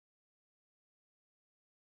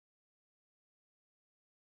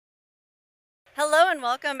Hello and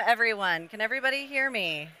welcome, everyone. Can everybody hear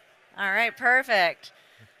me? All right, perfect.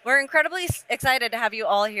 We're incredibly excited to have you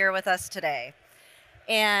all here with us today.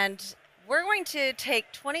 And we're going to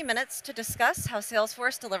take 20 minutes to discuss how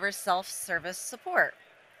Salesforce delivers self-service support.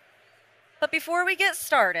 But before we get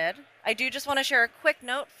started, I do just want to share a quick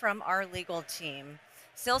note from our legal team.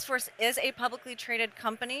 Salesforce is a publicly traded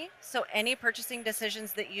company, so any purchasing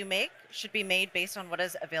decisions that you make should be made based on what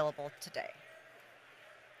is available today.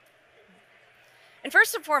 And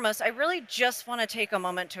first and foremost, I really just want to take a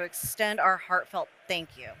moment to extend our heartfelt thank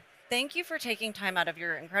you. Thank you for taking time out of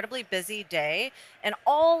your incredibly busy day and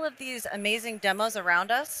all of these amazing demos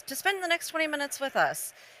around us to spend the next 20 minutes with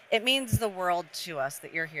us. It means the world to us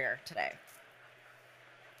that you're here today.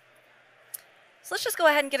 So let's just go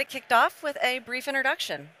ahead and get it kicked off with a brief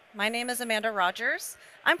introduction. My name is Amanda Rogers.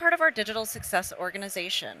 I'm part of our digital success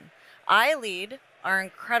organization. I lead our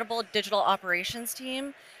incredible digital operations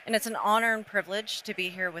team, and it's an honor and privilege to be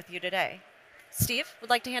here with you today. Steve, would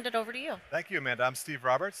like to hand it over to you. Thank you, Amanda. I'm Steve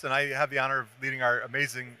Roberts, and I have the honor of leading our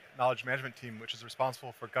amazing knowledge management team, which is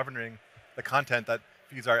responsible for governing the content that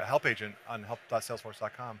feeds our help agent on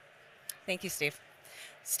help.salesforce.com. Thank you, Steve.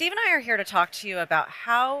 Steve and I are here to talk to you about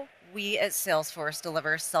how we at Salesforce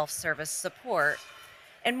deliver self-service support,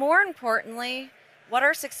 and more importantly, what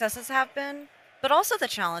our successes have been, but also the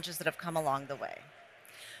challenges that have come along the way.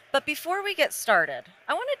 But before we get started,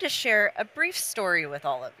 I wanted to share a brief story with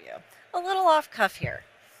all of you, a little off cuff here.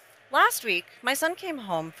 Last week, my son came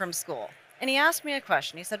home from school and he asked me a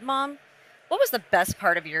question. He said, "Mom, what was the best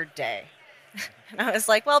part of your day?" And I was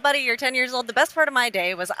like, "Well, buddy, you're 10 years old. The best part of my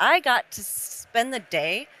day was I got to spend the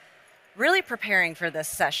day really preparing for this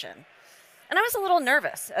session." And I was a little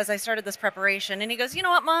nervous as I started this preparation. And he goes, "You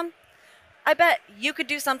know what, Mom? I bet you could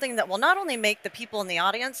do something that will not only make the people in the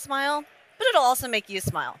audience smile, but it'll also make you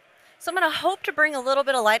smile. So I'm going to hope to bring a little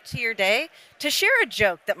bit of light to your day to share a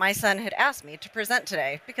joke that my son had asked me to present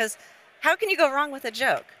today, because how can you go wrong with a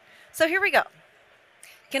joke?" So here we go.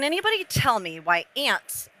 Can anybody tell me why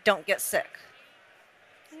ants don't get sick?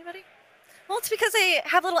 Anybody? Well, it's because they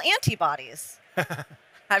have little antibodies.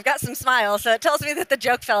 I've got some smiles, so it tells me that the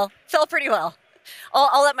joke fell pretty well.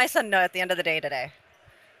 I'll let my son know at the end of the day today.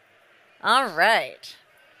 All right.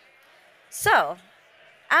 So,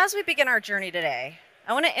 as we begin our journey today,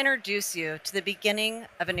 I want to introduce you to the beginning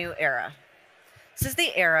of a new era. This is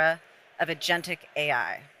the era of Agentic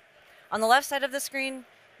AI. On the left side of the screen,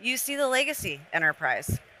 you see the legacy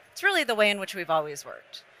enterprise. It's really the way in which we've always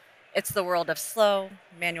worked. It's the world of slow,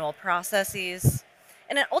 manual processes,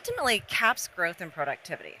 and it ultimately caps growth and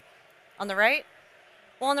productivity. On the right,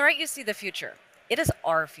 you see the future. It is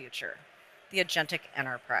our future, the Agentic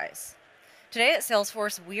Enterprise. Today at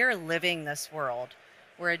Salesforce, we are living this world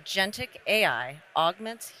where Agentic AI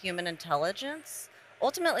augments human intelligence,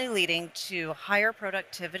 ultimately leading to higher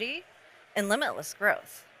productivity and limitless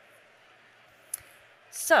growth.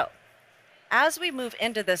 So, as we move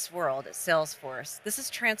into this world at Salesforce, this is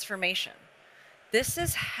transformation. This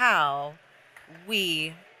is how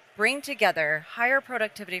we bring together higher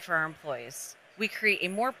productivity for our employees. We create a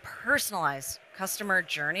more personalized customer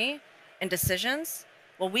journey and decisions.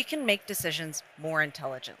 Well, we can make decisions more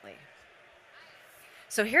intelligently.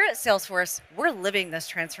 So here at Salesforce, we're living this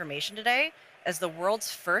transformation today as the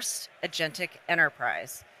world's first agentic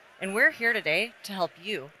enterprise. And we're here today to help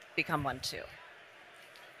you become one too.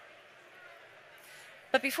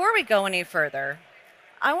 But before we go any further,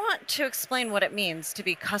 I want to explain what it means to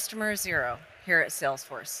be customer zero here at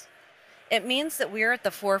Salesforce. It means that we are at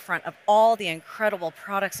the forefront of all the incredible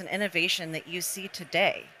products and innovation that you see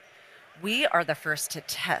today. We are the first to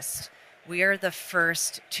test. We are the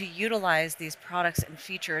first to utilize these products and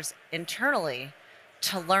features internally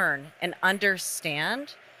to learn and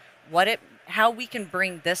understand how we can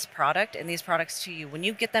bring this product and these products to you. When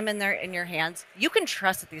you get them in your hands, you can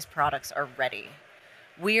trust that these products are ready.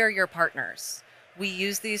 We are your partners. We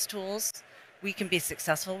use these tools. We can be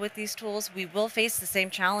successful with these tools. We will face the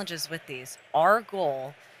same challenges with these. Our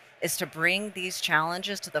goal is to bring these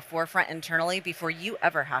challenges to the forefront internally before you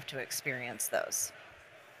ever have to experience those.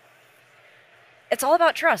 It's all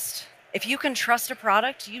about trust. If you can trust a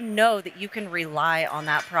product, you know that you can rely on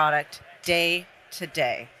that product day to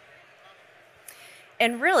day.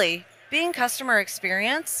 And really, being customer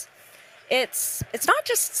experience, it's not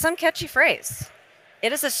just some catchy phrase.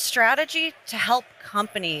 It is a strategy to help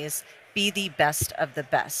companies be the best of the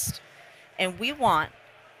best. And we want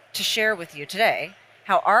to share with you today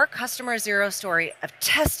how our customer zero story of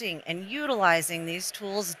testing and utilizing these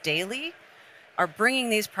tools daily are bringing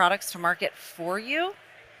these products to market for you,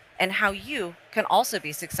 and how you can also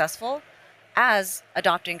be successful as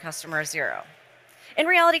adopting customer zero. In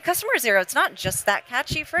reality, customer zero, it's not just that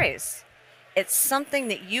catchy phrase. It's something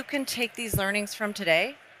that you can take these learnings from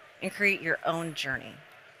today and create your own journey.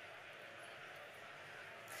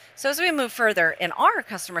 So as we move further in our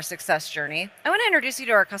customer success journey, I want to introduce you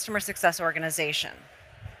to our customer success organization.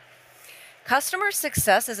 Customer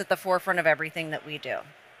success is at the forefront of everything that we do.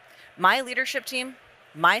 My leadership team,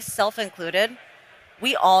 myself included,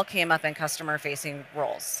 we all came up in customer-facing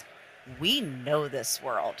roles. We know this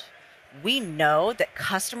world. We know that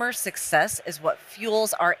customer success is what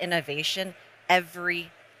fuels our innovation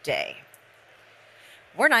every day.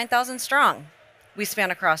 We're 9,000 strong. We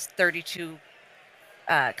span across 32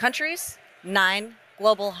 countries, 9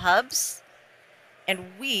 global hubs, and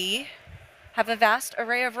we have a vast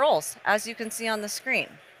array of roles, as you can see on the screen.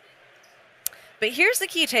 But here's the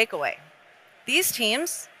key takeaway. These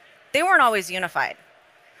teams, they weren't always unified.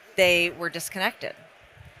 They were disconnected.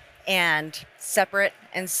 And separate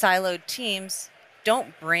and siloed teams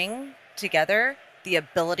don't bring together the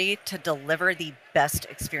ability to deliver the best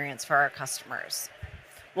experience for our customers.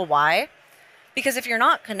 Well, why? Because if you're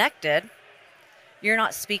not connected, you're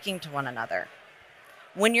not speaking to one another.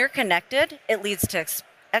 When you're connected, it leads to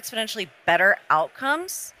exponentially better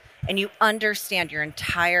outcomes, and you understand your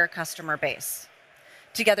entire customer base.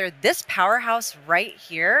 Together, this powerhouse right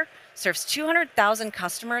here serves 200,000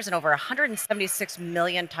 customers and over 176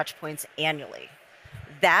 million touch points annually.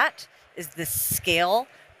 That is the scale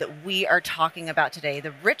that we are talking about today.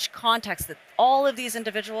 The rich context that all of these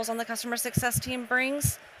individuals on the customer success team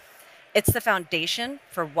brings, it's the foundation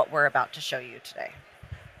for what we're about to show you today.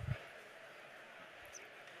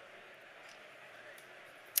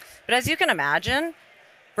 But as you can imagine,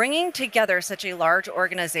 bringing together such a large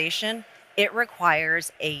organization, it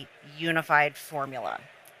requires a unified formula.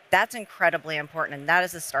 That's incredibly important, and that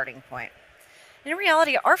is the starting point. In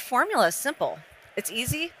reality, our formula is simple. It's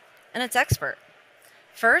easy, and it's expert.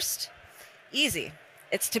 First, easy.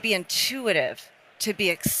 It's to be intuitive, to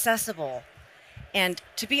be accessible, and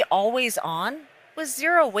to be always on with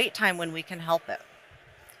zero wait time when we can help it.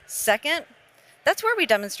 Second, that's where we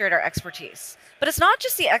demonstrate our expertise. But it's not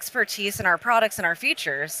just the expertise in our products and our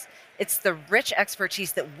features, it's the rich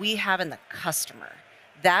expertise that we have in the customer.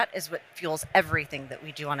 That is what fuels everything that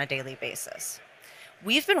we do on a daily basis.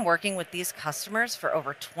 We've been working with these customers for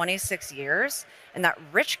over 26 years, and that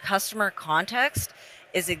rich customer context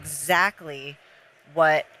is exactly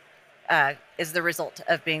what is the result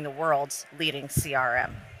of being the world's leading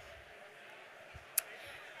CRM.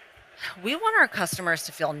 We want our customers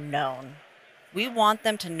to feel known. We want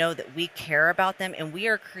them to know that we care about them, and we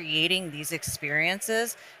are creating these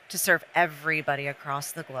experiences to serve everybody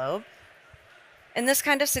across the globe. And this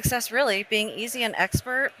kind of success, really, being easy and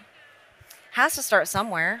expert, has to start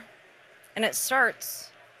somewhere. And it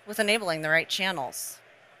starts with enabling the right channels.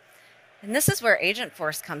 And this is where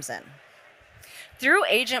Agentforce comes in. Through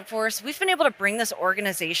Agentforce, we've been able to bring this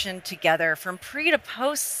organization together from pre to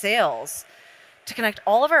post sales to connect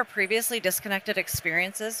all of our previously disconnected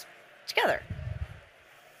experiences together.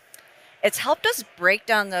 It's helped us break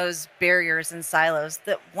down those barriers and silos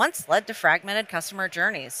that once led to fragmented customer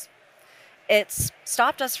journeys. It's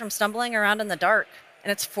stopped us from stumbling around in the dark,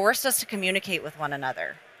 and it's forced us to communicate with one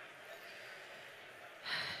another.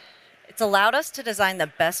 It's allowed us to design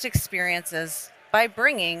the best experiences by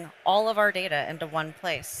bringing all of our data into one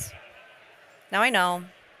place. Now I know,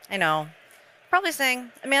 probably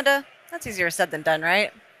saying, Amanda, that's easier said than done,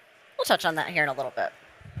 right? We'll touch on that here in a little bit.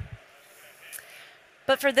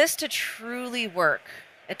 But for this to truly work,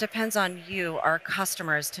 it depends on you, our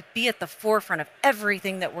customers, to be at the forefront of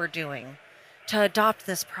everything that we're doing, to adopt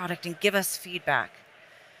this product and give us feedback,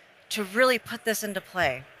 to really put this into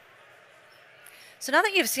play. So now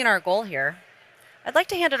that you've seen our goal here, I'd like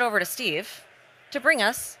to hand it over to Steve to bring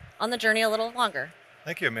us on the journey a little longer.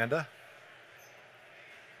 Thank you, Amanda.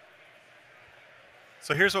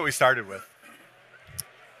 So here's what we started with.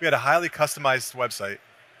 We had a highly customized website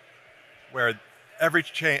where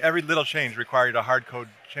every little change required a hard code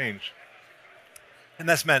change. And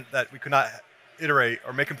this meant that we could not iterate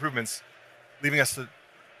or make improvements, leaving us to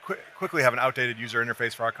quickly have an outdated user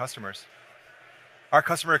interface for our customers. Our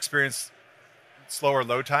customer experienced slower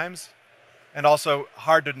load times and also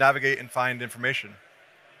hard to navigate and find information.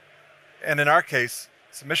 And in our case,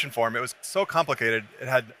 submission form, it was so complicated, it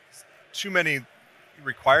had too many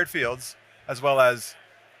required fields as well as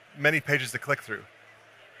many pages to click through.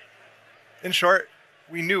 In short,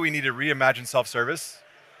 we knew we needed to reimagine self-service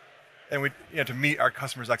and to meet our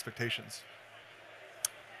customers' expectations.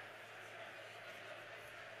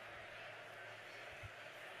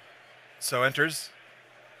 So enters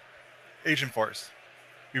Agentforce.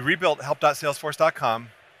 We rebuilt help.salesforce.com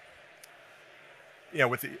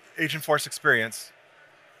with the Agentforce experience,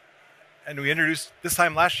 and we introduced this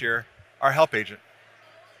time last year our help agent.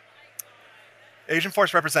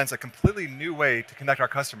 Agentforce represents a completely new way to connect our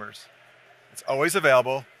customers. It's always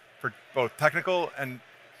available for both technical and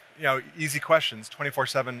easy questions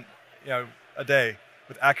 24/7 a day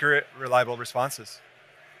with accurate, reliable responses.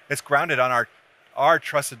 It's grounded on our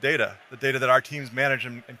trusted data, the data that our teams manage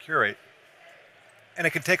and curate. And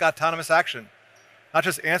it can take autonomous action, not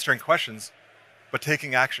just answering questions, but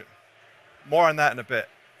taking action. More on that in a bit.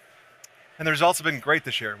 And the results have been great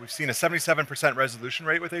this year. We've seen a 77% resolution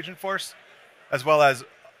rate with Agentforce, as well as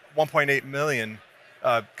 1.8 million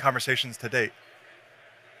conversations to date.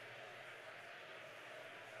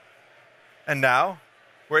 And now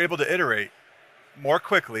we're able to iterate more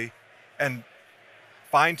quickly and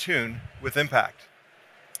fine-tune with impact.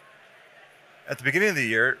 At the beginning of the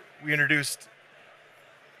year, we introduced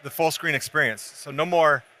the full screen experience. So no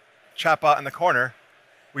more chatbot in the corner.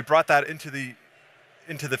 We brought that into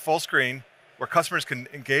the full screen where customers can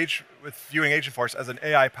engage with viewing Agentforce as an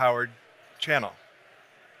AI-powered channel.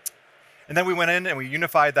 And then we went in and we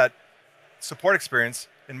unified that support experience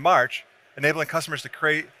in March, enabling customers to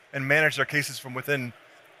create and manage their cases from within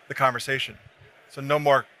the conversation. So no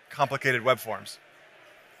more complicated web forms.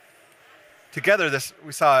 Together,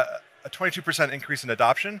 we saw a 22% increase in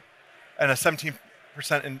adoption and a 17%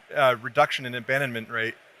 reduction in abandonment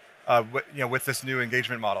rate with this new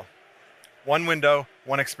engagement model. One window,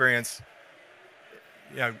 one experience,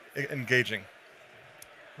 engaging.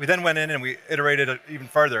 We then went in and we iterated it even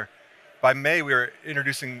further. By May, we were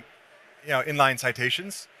introducing inline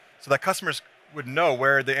citations so that customers would know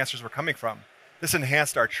where the answers were coming from. This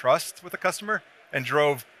enhanced our trust with the customer and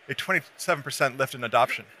drove a 27% lift in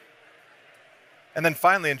adoption. And then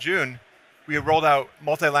finally, in June, we rolled out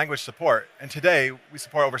multi-language support. And today, we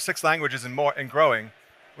support over 6 languages and more and growing,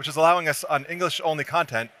 which is allowing us on English-only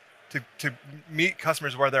content to meet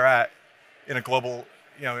customers where they're at in a global,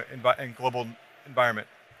 global environment.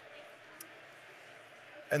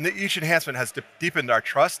 And each enhancement has deepened our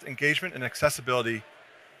trust, engagement, and accessibility,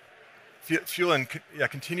 fueling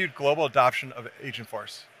continued global adoption of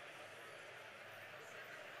Agentforce.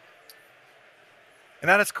 And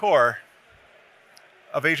at its core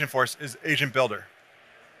of Agentforce is Agent Builder.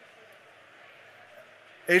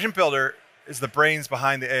 Agent Builder is the brains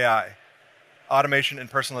behind the AI, automation and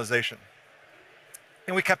personalization.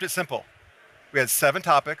 And we kept it simple. We had 7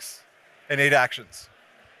 topics and 8 actions.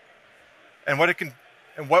 And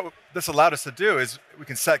what this allowed us to do is we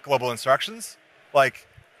can set global instructions, like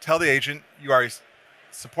tell the agent you are a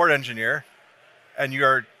support engineer and you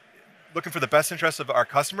are looking for the best interests of our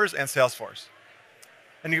customers and Salesforce.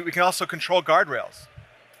 And we can also control guardrails.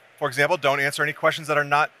 For example, don't answer any questions that are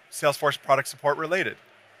not Salesforce product support related.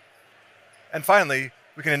 And finally,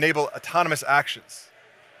 we can enable autonomous actions.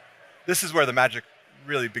 This is where the magic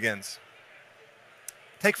really begins.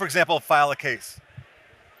 Take, for example, file a case.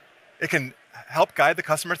 It can help guide the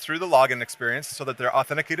customer through the login experience so that they're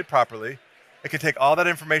authenticated properly. It can take all that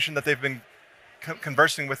information that they've been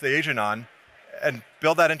conversing with the agent on and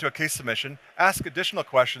build that into a case submission, ask additional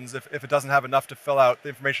questions if it doesn't have enough to fill out the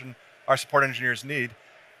information our support engineers need,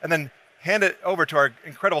 and then hand it over to our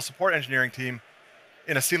incredible support engineering team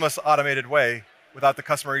in a seamless, automated way without the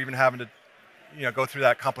customer even having to go through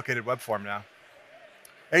that complicated web form now.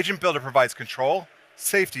 Agent Builder provides control,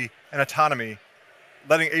 safety, and autonomy,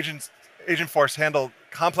 letting Agentforce handle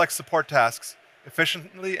complex support tasks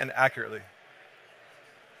efficiently and accurately.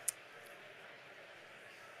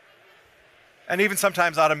 And even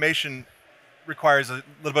sometimes automation requires a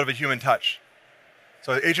little bit of a human touch.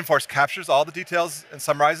 So Agentforce captures all the details and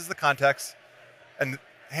summarizes the context and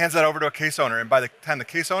hands that over to a case owner. And by the time the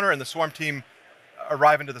case owner and the Swarm team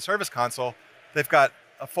arrive into the service console, they've got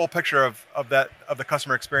a full picture of the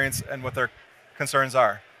customer experience and what their concerns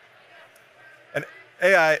are. And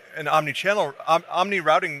AI and omni-channel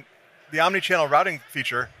routing, the omni-channel routing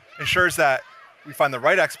feature ensures that we find the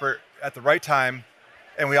right expert at the right time,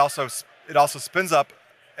 and it also spins up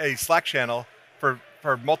a Slack channel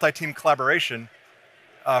for multi-team collaboration,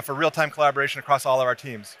 for real-time collaboration across all of our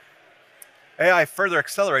teams. AI further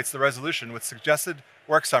accelerates the resolution with suggested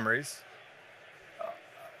work summaries,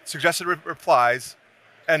 suggested replies,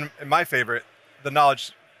 and my favorite, the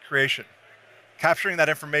knowledge creation. Capturing that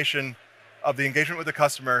information of the engagement with the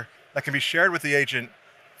customer that can be shared with the agent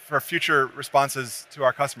for future responses to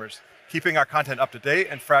our customers, keeping our content up to date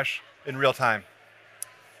and fresh in real time.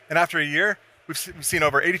 And after a year, we've seen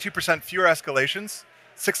over 82% fewer escalations,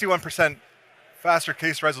 61% faster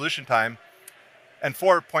case resolution time, and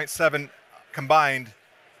 4.7 combined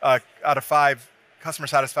out of 5 customer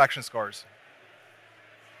satisfaction scores.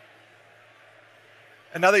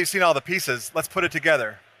 And now that you've seen all the pieces, let's put it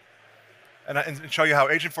together and show you how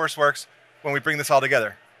Agentforce works when we bring this all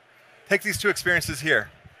together. Take these two experiences here.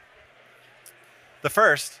 The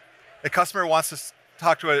first, a customer wants to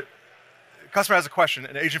talk to a customer has a question,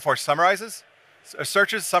 and Agentforce summarizes,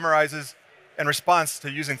 searches, summarizes, and responds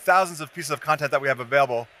to using thousands of pieces of content that we have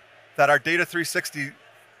available that our Data 360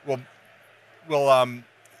 will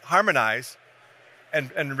harmonize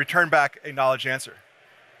and return back a knowledge answer.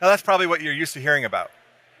 Now that's probably what you're used to hearing about.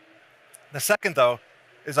 The second, though,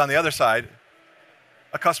 is on the other side.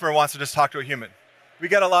 A customer wants to just talk to a human. We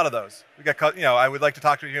get a lot of those. We get, I would like to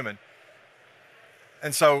talk to a human.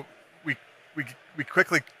 And so we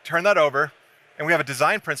quickly turn that over, and we have a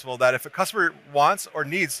design principle that if a customer wants or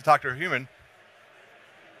needs to talk to a human,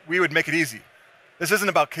 we would make it easy. This isn't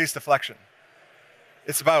about case deflection.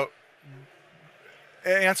 It's about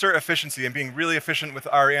answer efficiency and being really efficient with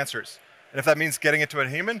our answers. And if that means getting it to a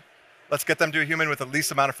human, let's get them to a human with the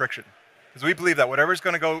least amount of friction. Because we believe that whatever is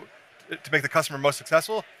going to go to make the customer most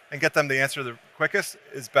successful and get them the answer the quickest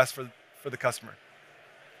is best for the customer.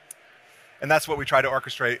 And that's what we try to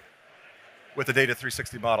orchestrate with the Data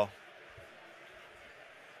 360 model.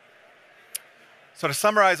 So to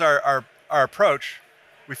summarize our approach,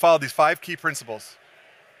 we follow these 5 key principles.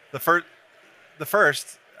 The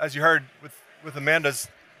first, as you heard with Amanda's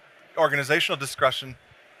organizational discussion,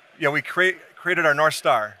 we created our North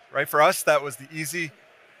Star, right? For us, that was the easy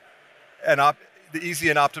and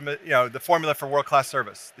optimal, the formula for world-class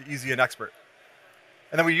service, the easy and expert.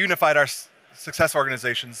 And then we unified our success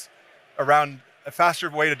organizations around a faster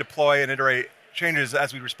way to deploy and iterate changes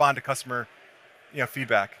as we respond to customer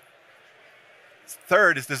feedback.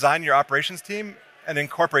 Third is design your operations team and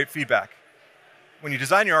incorporate feedback. When you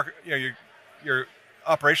design your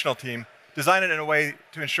operational team, design it in a way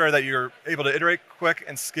to ensure that you're able to iterate quick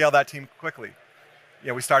and scale that team quickly.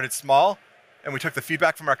 We started small, and we took the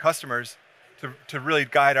feedback from our customers to really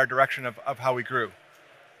guide our direction of how we grew.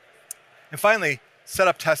 And finally, set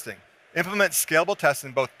up testing. Implement scalable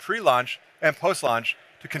testing both pre-launch and post-launch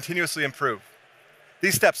to continuously improve.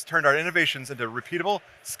 These steps turned our innovations into repeatable,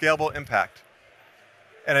 scalable impact,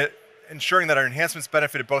 and ensuring that our enhancements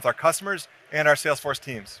benefited both our customers and our Salesforce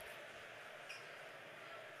teams.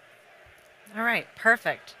 All right,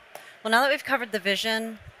 perfect. Well, now that we've covered the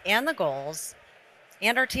vision and the goals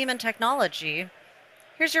and our team and technology,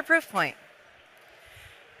 here's your proof point.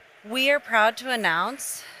 We are proud to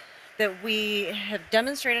announce that we have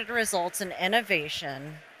demonstrated results in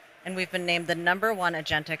innovation, and we've been named the #1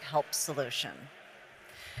 agentic help solution.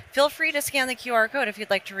 Feel free to scan the QR code if you'd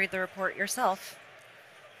like to read the report yourself.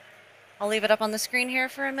 I'll leave it up on the screen here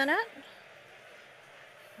for a minute.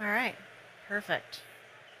 All right, perfect.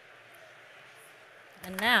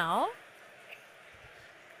 And now,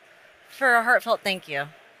 for a heartfelt thank you.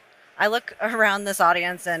 I look around this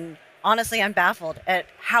audience and honestly, I'm baffled at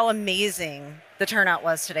how amazing the turnout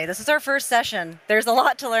was today. This is our first session. There's a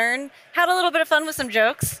lot to learn. Had a little bit of fun with some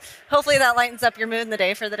jokes. Hopefully that lightens up your mood in the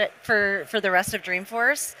day for the rest of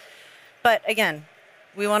Dreamforce. But again,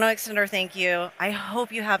 we want to extend our thank you. I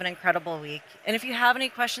hope you have an incredible week. And if you have any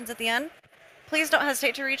questions at the end, please don't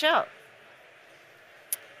hesitate to reach out.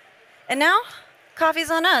 And now, coffee's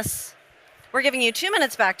on us. We're giving you 2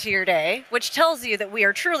 minutes back to your day, which tells you that we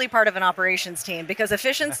are truly part of an operations team because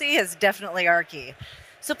efficiency is definitely our key.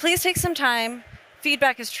 So please take some time.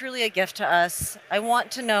 Feedback is truly a gift to us. I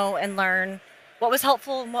want to know and learn what was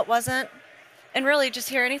helpful and what wasn't, and really just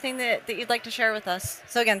hear anything that you'd like to share with us.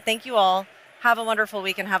 So again, thank you all. Have a wonderful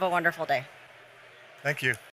week and have a wonderful day. Thank you.